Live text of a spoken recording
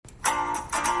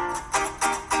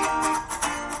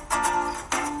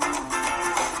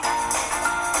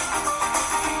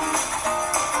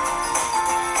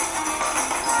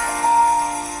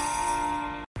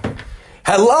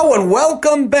Hello and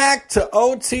welcome back to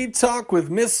OT Talk with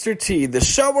Mr. T, the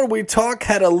show where we talk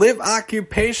how to live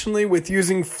occupationally with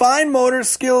using fine motor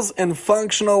skills and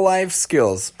functional life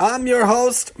skills. I'm your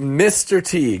host, Mr.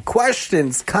 T.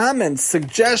 Questions, comments,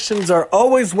 suggestions are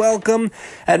always welcome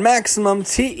at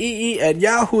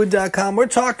MaximumTEE@yahoo.com. We're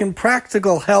talking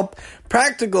practical help,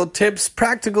 practical tips,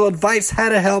 practical advice, how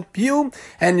to help you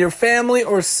and your family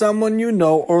or someone you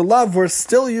know or love. We're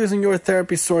still using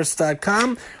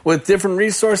yourtherapysource.com with different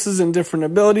resources and different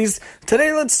abilities.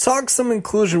 Today, let's talk some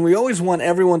inclusion. We always want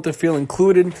everyone to feel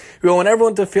included. We want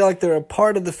everyone to feel like they're a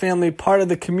part of the family, part of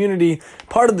the community,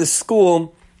 part of the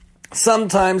school.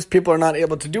 Sometimes people are not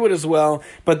able to do it as well,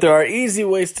 but there are easy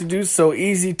ways to do so,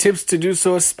 easy tips to do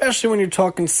so, especially when you're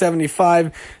talking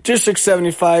 75, District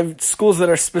 75, schools that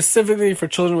are specifically for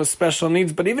children with special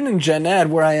needs. But even in Gen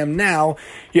Ed, where I am now,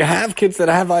 you have kids that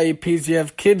have IEPs, you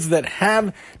have kids that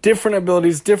have different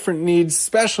abilities, different needs,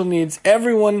 special needs.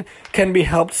 Everyone can be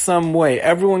helped some way.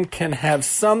 Everyone can have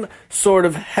some sort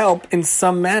of help in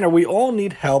some manner. We all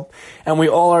need help, and we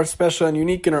all are special and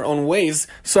unique in our own ways.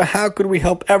 So how could we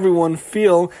help everyone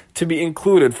feel to be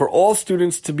included, for all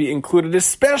students to be included,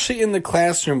 especially in the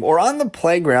classroom or on the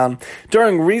playground?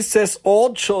 During recess,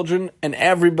 all children and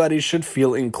everybody should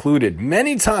feel included.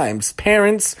 Many times,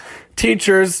 parents,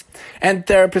 teachers, and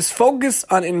therapists focus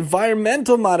on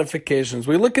environmental modifications.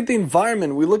 We look at the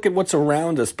environment, we look at what's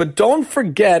around us, but don't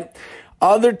forget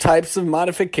other types of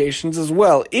modifications as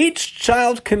well. Each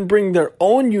child can bring their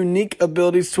own unique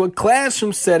abilities to a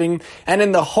classroom setting, and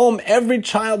in the home, every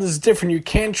child is different. You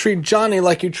can't treat Johnny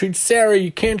like you treat Sarah.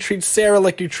 You can't treat Sarah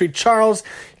like you treat Charles.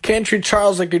 You can't treat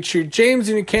Charles like you treat James,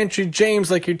 and you can't treat James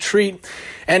like you treat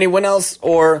anyone else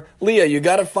or Leah. You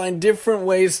got to find different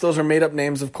ways. Those are made up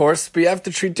names, of course, but you have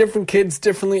to treat different kids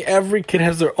differently. Every kid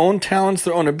has their own talents,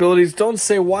 their own abilities. Don't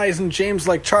say, why isn't James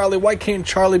like Charlie? Why can't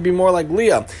Charlie be more like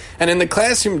Leah? And in the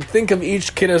classroom, think of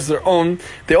each kid as their own.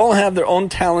 They all have their own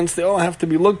talents. They all have to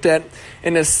be looked at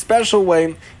in a special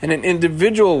way, in an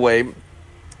individual way.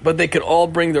 But they could all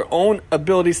bring their own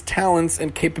abilities, talents,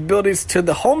 and capabilities to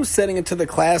the home setting and to the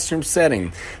classroom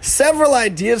setting. Several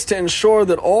ideas to ensure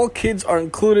that all kids are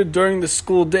included during the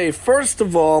school day. First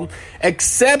of all,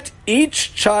 accept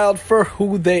each child for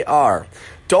who they are.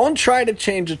 Don't try to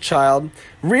change a child.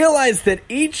 Realize that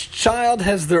each child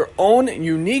has their own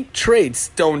unique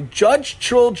traits. Don't judge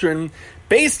children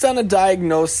based on a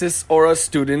diagnosis or a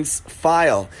student's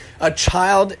file. A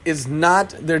child is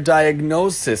not their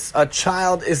diagnosis. A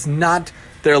child is not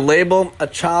their label. A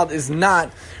child is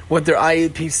not what their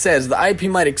IEP says. The IEP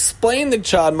might explain the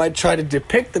child, might try to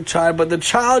depict the child, but the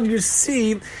child you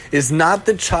see is not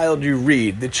the child you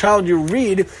read. The child you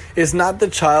read is not the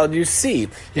child you see.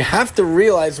 You have to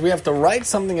realize we have to write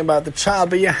something about the child,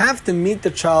 but you have to meet the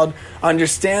child,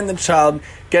 understand the child,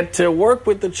 get to work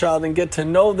with the child, and get to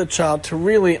know the child to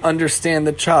really understand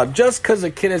the child. Just because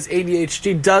a kid has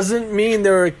ADHD doesn't mean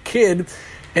they're a kid,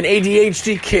 an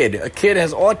ADHD kid. A kid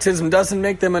has autism doesn't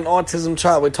make them an autism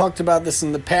child. We talked about this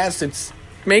in the past. It's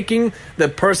making the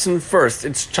person first.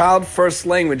 It's child first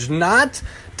language, not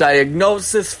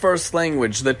diagnosis first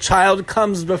language. The child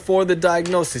comes before the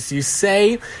diagnosis. You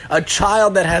say a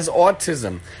child that has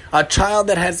autism, a child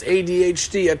that has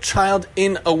ADHD, a child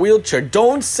in a wheelchair.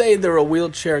 Don't say they're a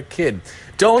wheelchair kid.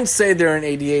 Don't say they're an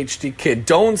ADHD kid.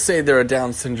 Don't say they're a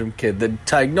Down syndrome kid. The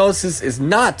diagnosis is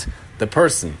not the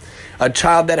person. A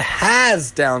child that has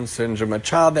Down syndrome, a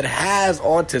child that has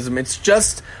autism, it's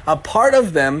just a part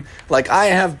of them. Like I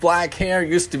have black hair,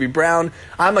 used to be brown.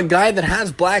 I'm a guy that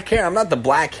has black hair. I'm not the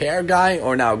black hair guy,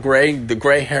 or now the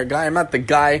gray hair guy. I'm not the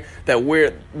guy that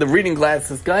wear the reading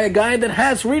glasses guy, a guy that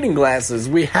has reading glasses.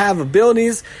 We have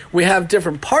abilities, we have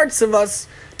different parts of us,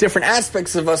 different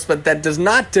aspects of us, but that does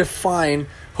not define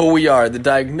who we are. The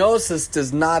diagnosis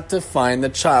does not define the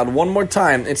child. One more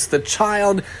time, it's the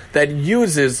child that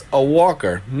uses a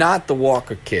walker, not the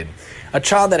walker kid. A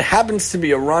child that happens to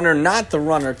be a runner, not the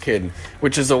runner kid,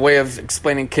 which is a way of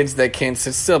explaining kids that can't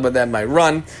sit still, but that might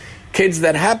run. Kids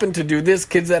that happen to do this,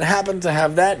 kids that happen to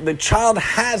have that. The child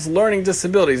has learning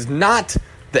disabilities, not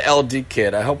the LD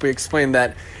kid. I hope we explained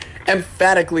that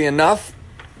emphatically enough.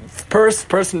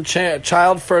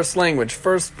 Child first language,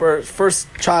 first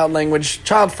child language,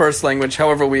 child first language,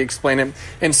 however we explain it.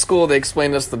 In school, they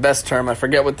explained us the best term. I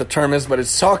forget what the term is, but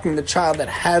it's talking the child that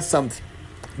has something,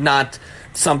 not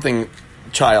something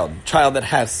child that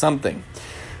has something.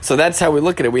 So that's how we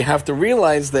look at it. We have to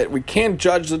realize that we can't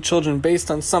judge the children based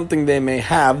on something they may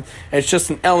have. It's just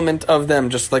an element of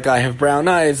them, just like I have brown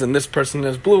eyes, and this person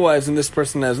has blue eyes, and this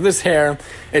person has this hair.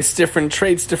 It's different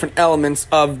traits, different elements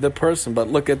of the person. But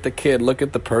look at the kid, look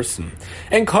at the person.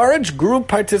 Encourage group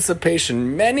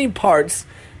participation. Many parts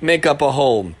make up a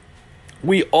whole.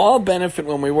 We all benefit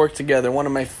when we work together. One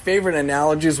of my favorite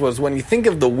analogies was when you think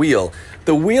of the wheel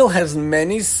has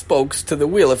many spokes to the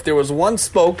wheel. If there was one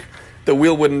spoke, the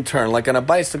wheel wouldn't turn. Like on a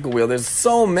bicycle wheel, there's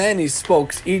so many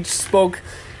spokes. Each spoke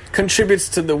contributes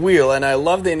to the wheel. And I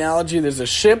love the analogy. There's a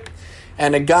ship,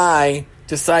 and a guy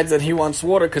decides that he wants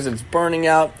water because it's burning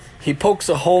out. He pokes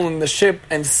a hole in the ship,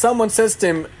 and someone says to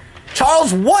him,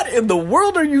 "Charles, what in the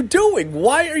world are you doing?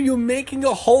 Why are you making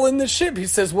a hole in the ship?" He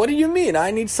says, "What do you mean?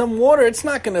 I need some water. It's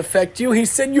not going to affect you." He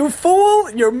said, "You fool,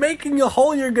 you're making a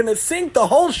hole. You're going to sink the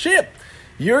whole ship.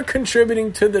 You're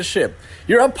contributing to the ship.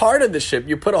 You're a part of the ship.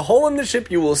 You put a hole in the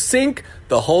ship, you will sink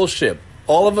the whole ship."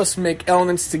 All of us make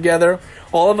elements together.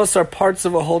 All of us are parts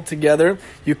of a whole together.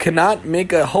 You cannot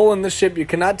make a hole in the ship. You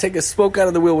cannot take a spoke out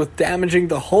of the wheel with damaging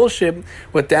the whole ship,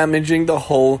 with damaging the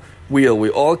whole wheel. We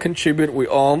all contribute. We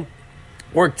all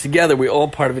work together. We all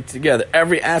part of it together.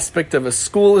 Every aspect of a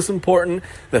school is important.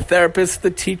 The therapists, the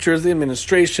teachers, the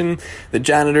administration, the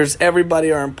janitors,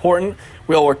 everybody are important.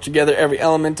 We all work together. Every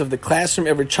element of the classroom,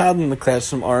 every child in the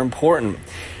classroom are important.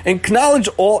 Acknowledge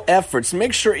all efforts.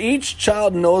 Make sure each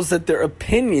child knows that their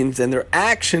opinions and their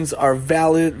actions are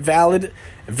valued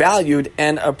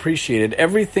and appreciated.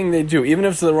 Everything they do, even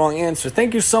if it's the wrong answer.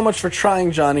 "Thank you so much for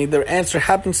trying, Johnny. The answer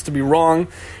happens to be wrong,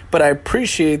 but I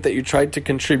appreciate that you tried to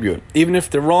contribute." Even if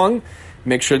they're wrong,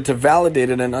 make sure to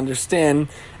validate it and understand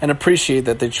and appreciate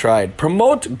that they tried.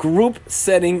 Promote group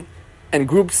setting and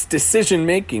groups decision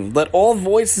making. Let all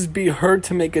voices be heard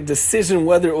to make a decision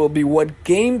whether it will be what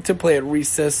game to play at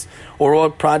recess or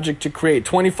what project to create.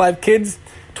 25 kids,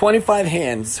 25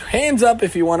 hands. Hands up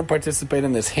if you want to participate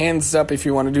in this. Hands up if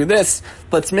you want to do this.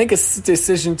 Let's make a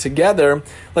decision together.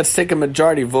 Let's take a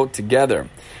majority vote together.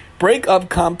 Break up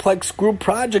complex group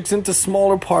projects into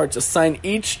smaller parts. Assign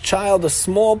each child a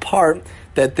small part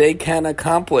that they can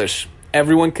accomplish.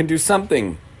 Everyone can do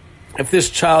something. If this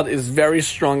child is very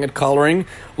strong at coloring,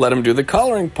 let him do the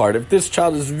coloring part. If this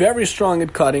child is very strong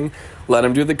at cutting, let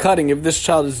him do the cutting. If this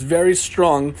child is very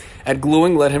strong at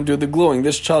gluing, let him do the gluing.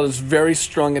 This child is very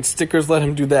strong at stickers, let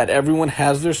him do that. Everyone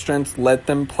has their strengths. Let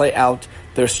them play out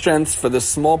their strengths for the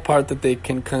small part that they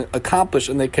can accomplish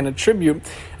and they can attribute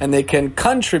and they can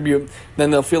contribute.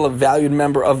 Then they'll feel a valued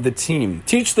member of the team.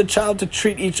 Teach the child to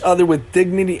treat each other with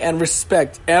dignity and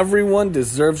respect. Everyone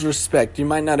deserves respect. You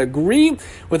might not agree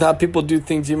with how people do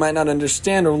things. You might not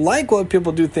understand or like what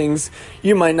people do things.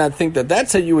 You might not think that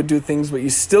that's how you would do things, but you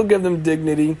still give them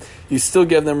dignity. You still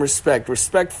give them respect.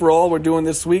 Respect for all. We're doing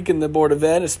this week in the Board of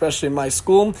Ed, especially in my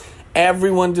school.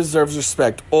 Everyone deserves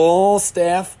respect. All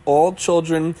staff, all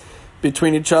children,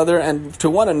 between each other and to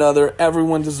one another,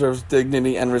 everyone deserves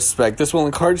dignity and respect. This will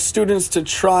encourage students to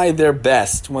try their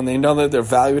best. When they know that they're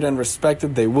valued and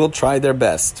respected, they will try their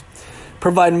best.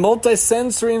 Provide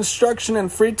multisensory instruction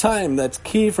and free time. That's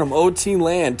key from OT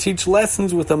Land. Teach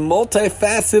lessons with a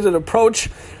multifaceted approach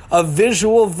of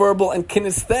visual, verbal, and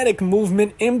kinesthetic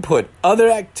movement input. Other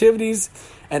activities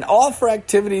and offer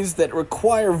activities that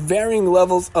require varying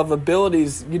levels of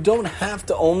abilities. You don't have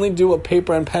to only do a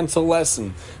paper and pencil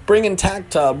lesson. Bring in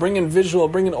tactile, bring in visual,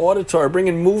 bring in auditory, bring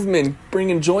in movement, bring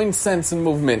in joint sense and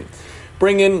movement.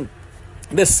 Bring in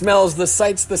the smells, the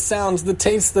sights, the sounds, the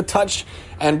taste, the touch,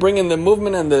 and bring in the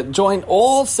movement and the joint.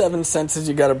 All 7 senses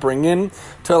you got to bring in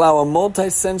to allow a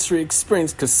multi-sensory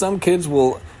experience, because some kids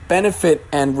will benefit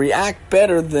and react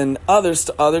better than others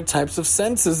to other types of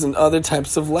senses and other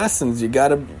types of lessons. You got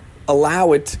to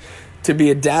allow it to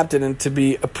be adapted and to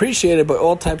be appreciated by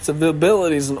all types of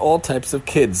abilities and all types of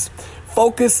kids.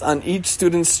 Focus on each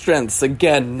student's strengths.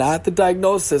 Again, not the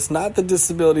diagnosis, not the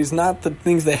disabilities, not the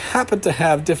things they happen to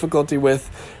have difficulty with.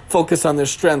 Focus on their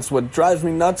strengths. What drives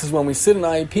me nuts is when we sit in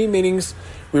IEP meetings,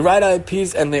 we write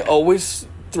IEPs, and they always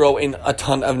throw in a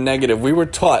ton of negative. We were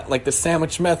taught, like the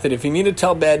sandwich method, if you need to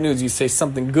tell bad news, you say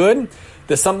something good,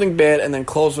 there's something bad, and then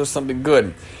close with something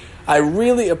good. I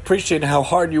really appreciate how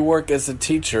hard you work as a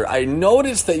teacher. I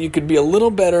noticed that you could be a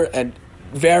little better at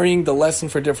varying the lesson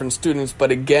for different students,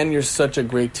 but again, you're such a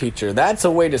great teacher. That's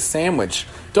a way to sandwich.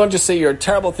 Don't just say you're a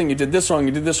terrible thing, you did this wrong,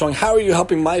 you did this wrong. How are you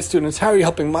helping my students? How are you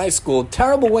helping my school?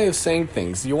 Terrible way of saying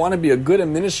things. You want to be a good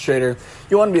administrator.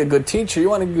 You want to be a good teacher. You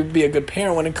want to be a good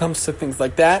parent when it comes to things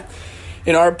like that.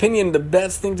 In our opinion, the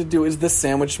best thing to do is the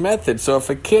sandwich method. So if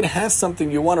a kid has something,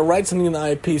 you want to write something in the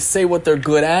IEP, say what they're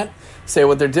good at, say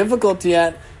what they're difficulty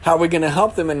at, how we're going to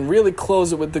help them, and really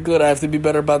close it with the good. I have to be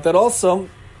better about that also.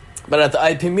 But at the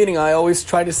IP meeting, I always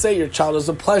try to say, your child is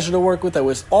a pleasure to work with. I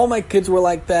wish all my kids were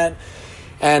like that.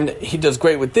 And he does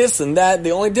great with this and that.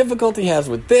 The only difficulty he has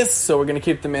with this, so we're going to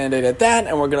keep the mandate at that,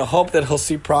 and we're going to hope that he'll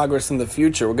see progress in the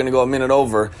future. We're going to go a minute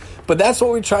over. But that's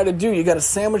what we try to do. You got to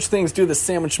sandwich things, do the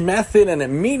sandwich method, and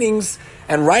at meetings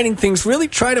and writing things, really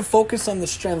try to focus on the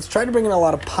strengths. Try to bring in a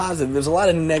lot of positive. There's a lot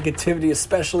of negativity,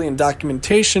 especially in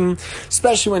documentation,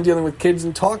 especially when dealing with kids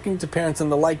and talking to parents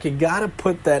and the like. You got to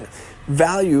put that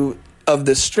value of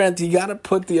the strength. You got to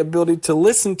put the ability to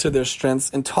listen to their strengths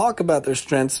and talk about their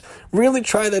strengths. Really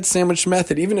try that sandwich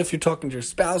method. Even if you're talking to your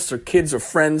spouse or kids or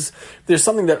friends, if there's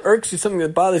something that irks you, something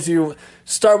that bothers you,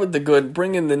 start with the good,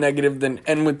 bring in the negative, then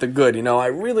end with the good. I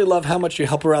really love how much you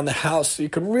help around the house. You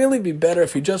could really be better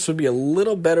if you just would be a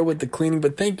little better with the cleaning.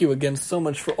 But thank you again so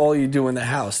much for all you do in the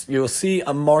house. You'll see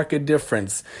a marked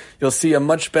difference. You'll see a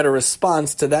much better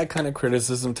response to that kind of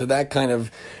criticism, to that kind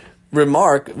of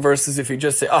remark, versus if you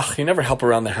just say, you never help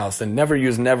around the house, and never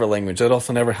use never language. That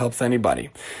also never helps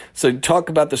anybody. So talk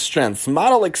about the strengths.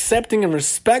 Model accepting and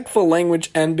respectful language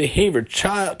and behavior.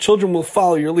 Children will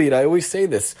follow your lead. I always say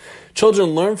this.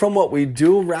 Children learn from what we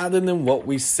do rather than what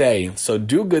we say. So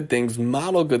do good things,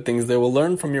 model good things. They will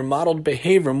learn from your modeled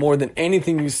behavior more than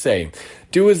anything you say.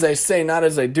 Do as I say, not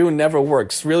as I do, never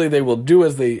works. Really, they will do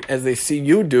as they see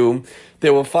you do. They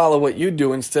will follow what you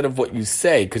do instead of what you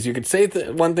say. Because you could say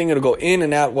one thing, it'll go in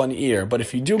and out one ear. But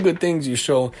if you do good things, you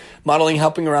show modeling,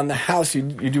 helping around the house, you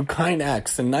do kind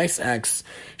acts and nice acts,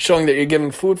 showing that you're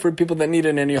giving food for people that need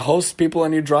it, and you host people,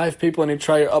 and you drive people, and you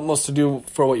try your utmost to do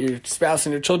for what your spouse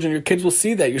and your children, your kids will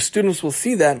see that. Your students will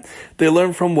see that. They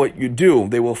learn from what you do.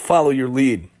 They will follow your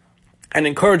lead. And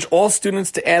encourage all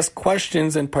students to ask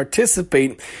questions and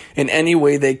participate in any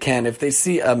way they can. If they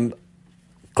see a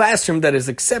classroom that is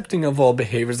accepting of all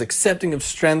behaviors, accepting of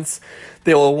strengths,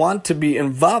 they will want to be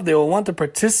involved. They will want to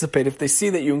participate. If they see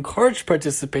that you encourage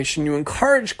participation, you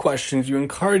encourage questions, you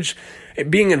encourage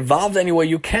being involved any way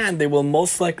you can, they will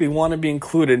most likely want to be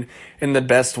included in the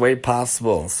best way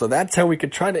possible. So that's how we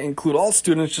could try to include all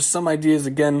students. Just some ideas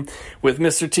again with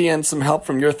Mr. T and some help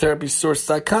from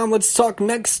yourtherapysource.com. Let's talk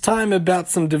next time about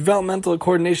some developmental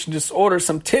coordination disorder,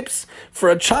 some tips for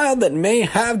a child that may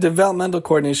have developmental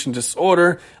coordination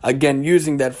disorder. Again,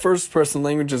 using that first person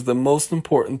language is the most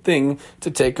important thing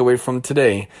to take away from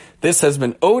today. This has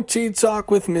been OT Talk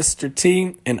with Mr.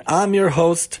 T, and I'm your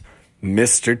host,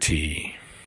 Mr. T.